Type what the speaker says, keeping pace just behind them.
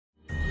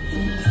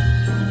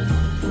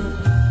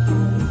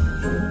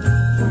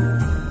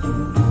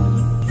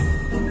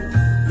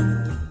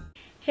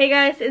Hey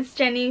guys, it's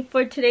Jenny.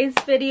 For today's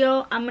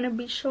video, I'm gonna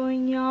be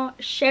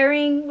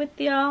sharing with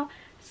y'all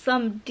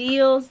some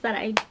deals that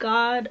I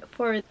got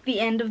for the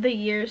end of the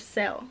year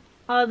sale.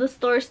 All the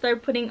stores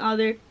start putting all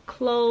their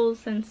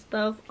clothes and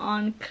stuff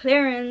on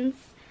clearance,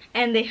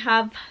 and they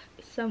have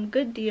some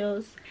good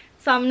deals.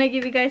 So I'm gonna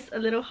give you guys a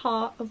little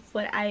haul of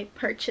what I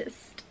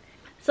purchased.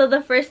 So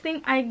the first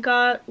thing I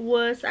got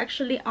was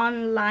actually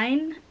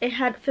online. It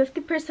had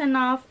 50%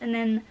 off and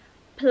then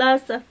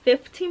plus a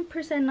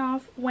 15%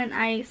 off when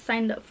I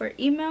signed up for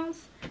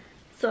emails.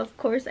 So of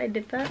course I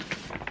did that.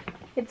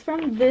 It's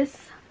from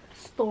this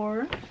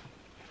store,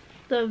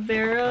 the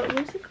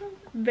what's it called?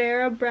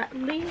 Vera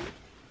Bradley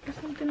or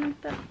something like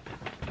that.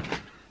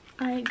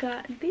 I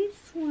got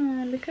this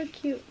one. Look how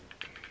cute.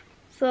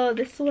 So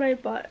this is what I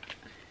bought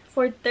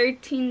for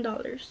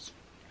 $13.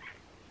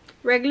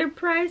 Regular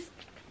price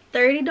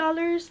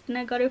 $30 and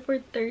I got it for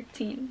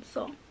 $13.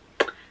 So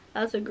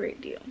that's a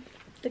great deal.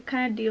 The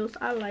kind of deals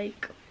I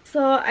like.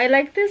 So I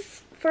like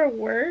this for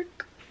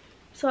work,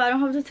 so I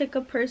don't have to take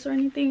a purse or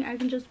anything. I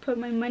can just put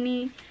my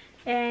money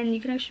and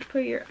you can actually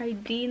put your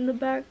ID in the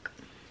back.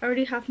 I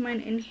already have mine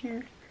in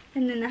here.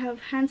 And then I have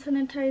hand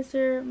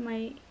sanitizer,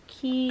 my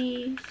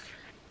keys.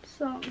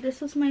 So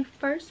this was my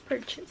first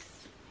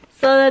purchase.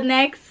 So the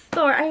next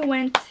store I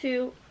went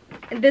to,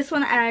 this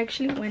one I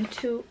actually went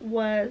to,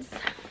 was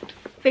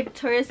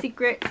Victoria's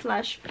Secret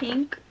 /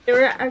 Pink. They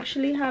were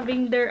actually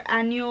having their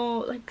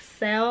annual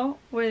sale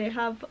where they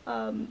have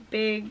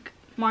big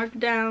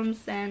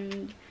markdowns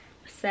and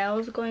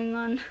sales going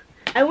on.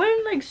 I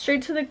went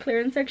straight to the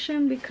clearance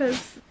section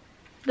because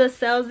the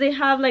sales they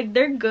have,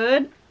 they're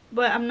good,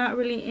 but I'm not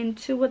really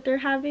into what they're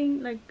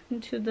having,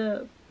 into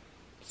the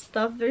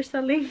stuff they're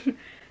selling.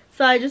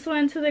 So I just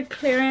went to the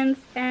clearance,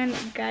 and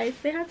guys,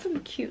 they had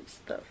some cute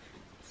stuff.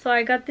 So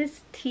I got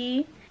this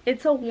tee.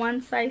 It's a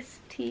one size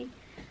tee.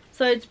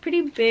 So it's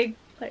pretty big,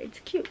 but it's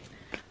cute.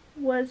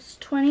 Was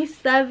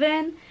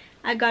 $27.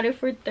 I got it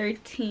for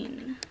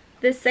 $13.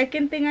 The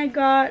second thing I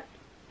got,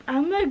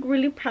 I'm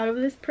really proud of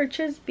this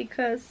purchase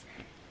because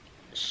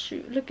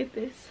shoot, look at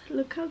this.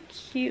 Look how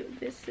cute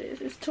this is.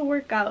 It's to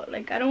work out.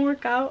 I don't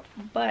work out,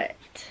 but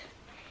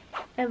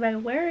if I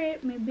wear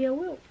it, maybe I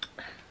will.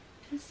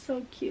 It's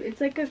so cute.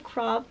 It's like a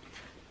cropped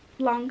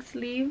long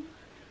sleeve.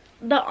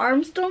 The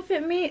arms don't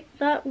fit me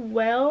that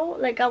well.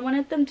 I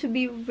wanted them to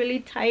be really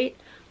tight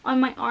on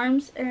my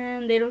arms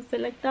and they don't fit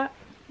like that,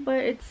 but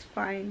it's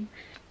fine.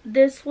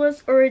 This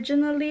was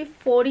originally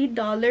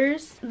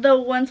 $40. The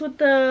ones with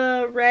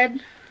the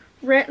red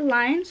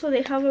line, so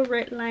they have a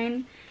red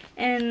line,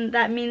 and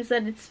that means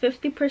that it's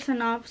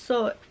 50% off.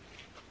 So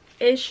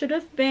it should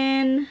have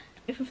been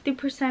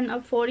 50%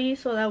 of 40,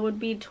 so that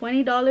would be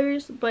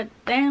 $20. But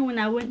then when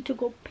I went to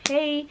go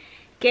pay,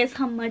 guess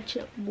how much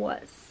it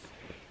was?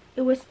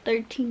 It was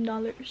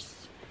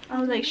 $13. I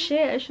was like,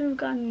 shit, I should have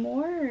gotten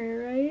more,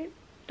 right?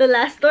 The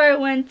last store I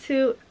went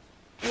to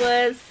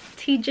was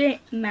TJ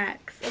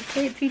Maxx.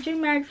 Okay, TJ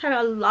Maxx had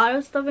a lot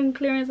of stuff in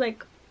clearance.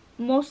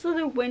 Most of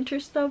the winter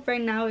stuff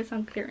right now is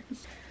on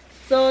clearance.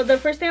 So the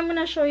first thing I'm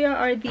gonna show you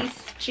are these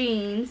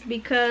jeans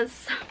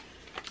because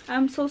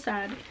I'm so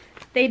sad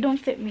they don't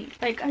fit me.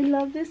 I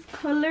love this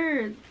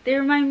color. They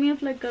remind me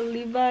of a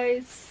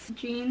Levi's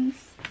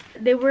jeans.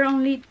 They were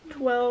only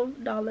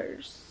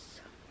 $12.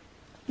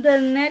 The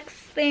next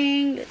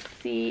thing, let's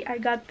see, I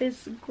got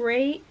this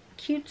gray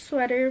cute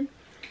sweater.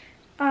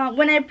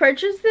 When I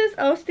purchased this,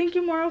 I was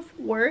thinking more of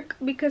work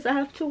because I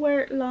have to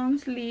wear long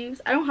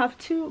sleeves. I don't have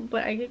to,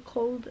 but I get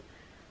cold.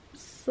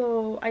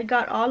 So I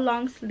got all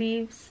long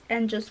sleeves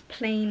and just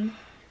plain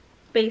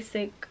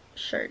basic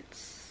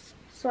shirts.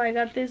 So I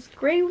got this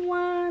gray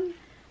one,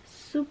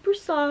 super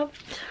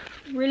soft,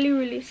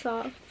 really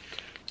soft.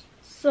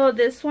 So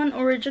this one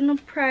original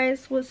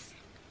price was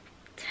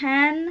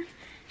 $10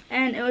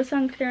 and it was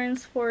on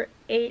clearance for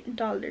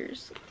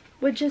 $8.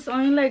 Which is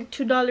only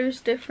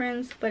 $2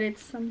 difference, but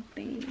it's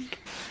something.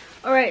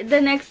 Alright, the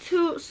next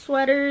two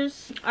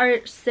sweaters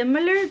are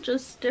similar,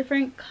 just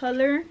different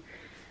color.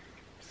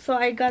 So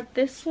I got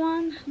this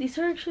one. These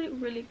are actually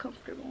really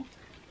comfortable.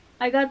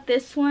 I got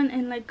this one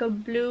in a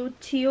blue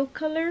teal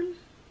color.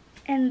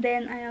 And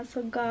then I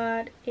also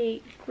got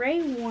a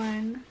gray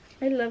one.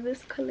 I love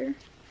this color.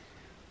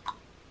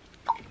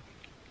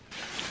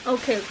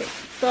 Okay.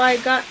 So I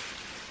got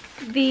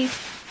these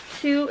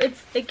two.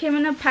 It came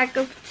in a pack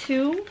of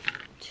two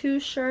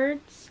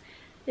shirts.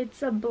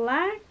 It's a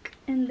black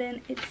and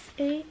then it's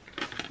a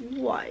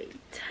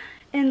white,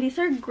 and these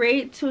are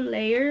great to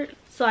layer,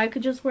 so I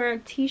could just wear a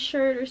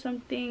t-shirt or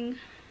something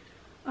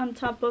on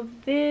top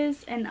of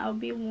this and I'll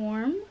be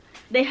warm.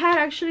 They had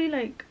actually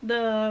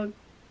the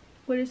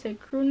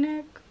crew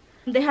neck.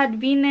 They had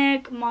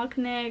v-neck, mock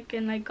neck,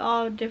 and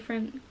all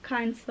different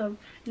kinds of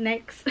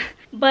necks.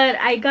 But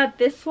I got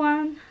this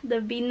one,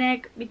 the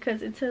v-neck,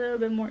 because it's a little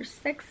bit more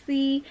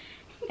sexy.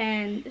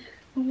 And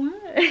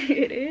what?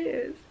 It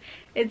is.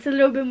 It's a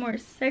little bit more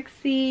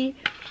sexy.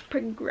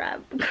 What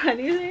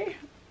do you say?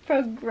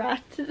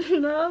 Progressive.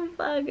 No,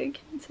 fuck, I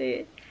can't say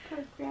it.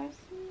 Progressive?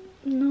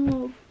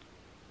 No.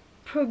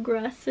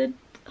 Progressive.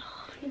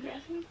 Oh.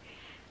 Progressive?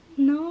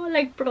 No,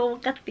 like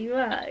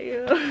provocativa.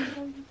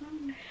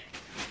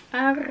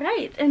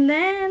 Alright, and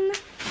then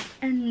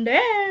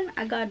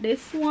I got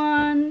this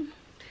one.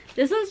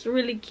 This one's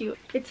really cute.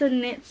 It's a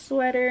knit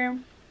sweater.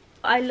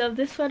 I love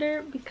this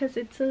sweater because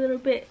it's a little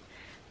bit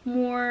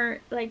more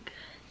like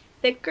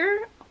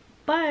thicker,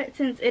 but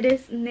since it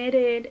is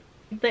knitted,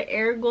 the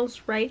air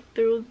goes right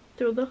through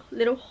the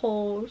little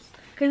holes,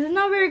 because it's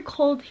not very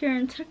cold here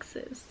in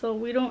Texas, so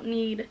we don't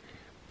need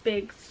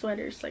big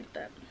sweaters like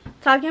that.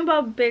 Talking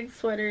about big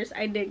sweaters,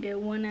 I did get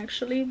one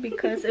actually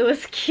because it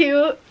was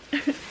cute.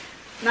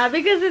 Not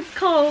because it's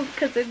cold,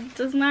 because it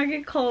does not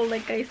get cold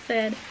like I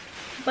said,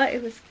 but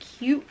it was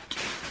cute.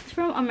 It's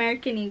from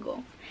American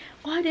Eagle.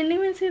 Oh, I didn't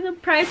even see the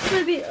price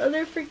for the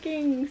other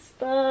freaking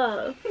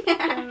stuff.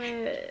 Damn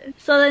it.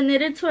 So the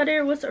knitted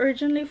sweater was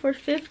originally for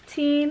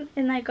 $15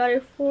 and I got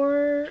it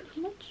for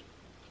how much?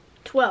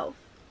 $12.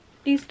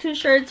 These two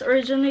shirts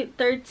originally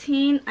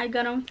 $13, I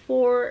got them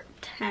for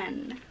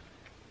 $10.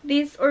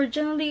 These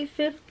originally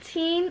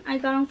 $15, I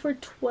got them for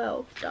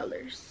 $12.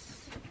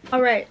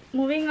 Alright,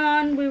 moving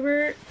on. We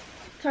were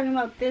talking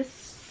about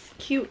this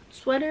cute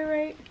sweater,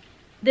 right?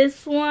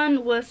 This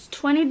one was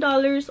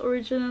 $20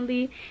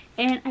 originally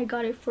and I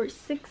got it for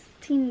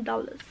 $16.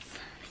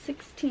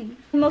 $16.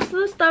 Most of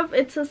the stuff,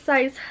 it's a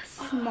size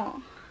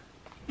small.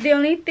 The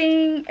only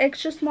thing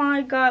extra small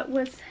I got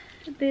was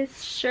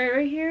this shirt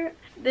right here.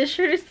 This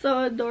shirt is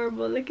so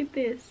adorable. Look at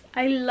this.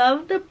 I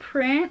love the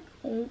print.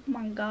 Oh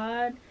my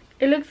god.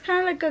 It looks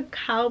kind of like a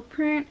cow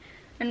print,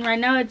 and right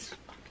now it's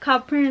cow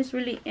print is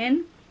really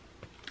in,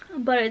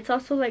 but it's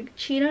also like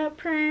cheetah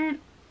print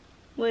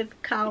with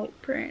cow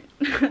print.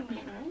 A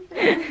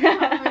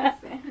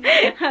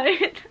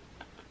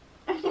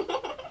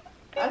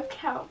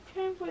cow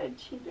print with a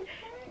cheetah print?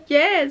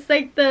 Yes,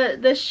 like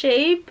the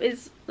shape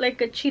is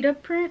like a cheetah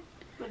print,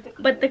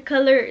 but the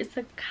color is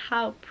a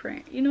cow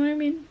print. You know what I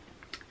mean?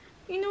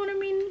 You know what I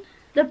mean?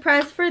 The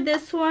price for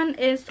this one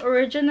is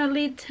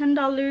originally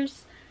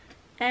 $10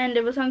 and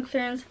it was on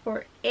clearance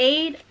for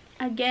 $8.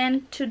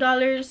 Again,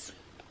 $2.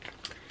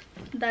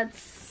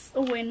 That's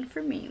a win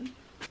for me.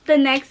 The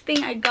next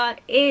thing I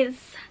got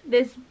is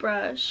this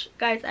brush.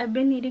 Guys, I've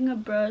been needing a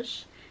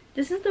brush.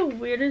 This is the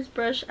weirdest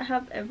brush I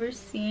have ever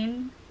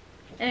seen.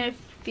 And it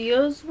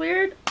feels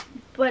weird,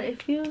 but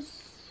it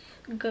feels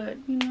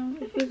good, you know?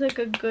 It feels like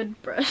a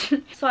good brush.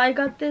 So I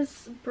got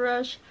this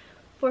brush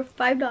for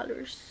 $5.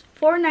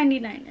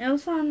 $4.99. It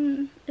was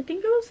on, I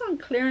think it was on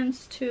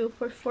clearance too,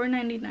 for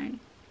 $4.99.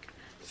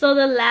 So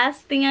the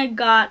last thing I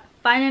got,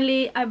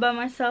 finally I bought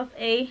myself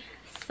a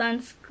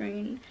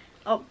sunscreen.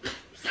 Oh,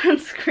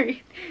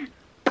 sunscreen.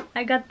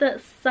 I got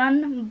the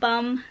Sun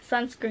Bum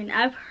sunscreen.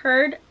 I've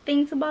heard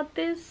things about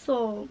this,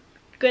 so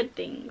good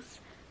things.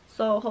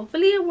 So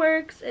hopefully it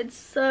works.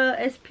 It's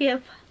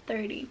SPF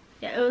 30.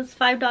 Yeah, it was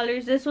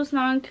 $5. This was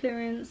not on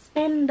clearance.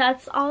 And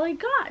that's all I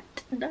got.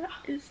 That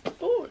is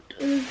all.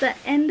 It was the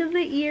end of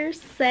the year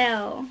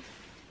sale.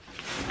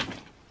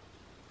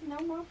 No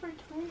more for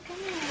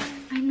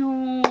 2020. I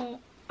know.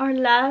 Our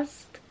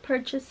last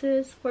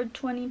purchases for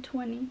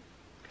 2020.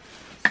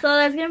 So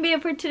that's gonna be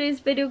it for today's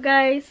video,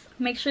 guys.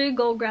 Make sure you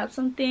go grab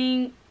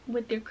something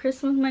with your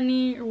Christmas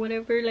money or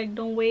whatever. Like,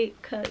 don't wait,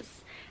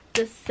 because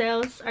the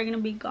sales are gonna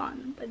be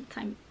gone by the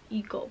time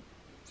you go.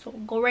 So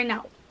go right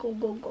now.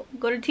 Go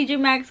to TJ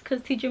Maxx,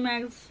 because TJ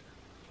Maxx,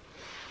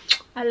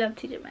 I love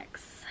TJ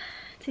Maxx.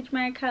 TJ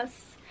Maxx has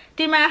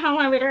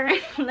my better.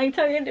 Like,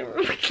 talking a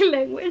different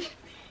language.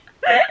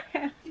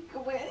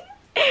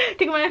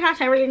 TJ Maxx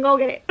has everything. Go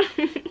get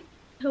it.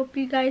 Hope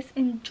you guys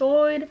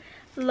enjoyed,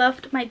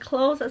 loved my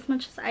clothes as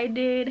much as I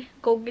did.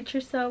 Go get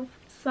yourself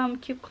some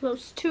cute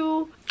clothes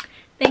too.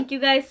 Thank you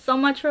guys so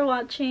much for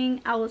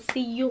watching. I will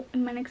see you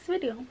in my next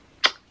video.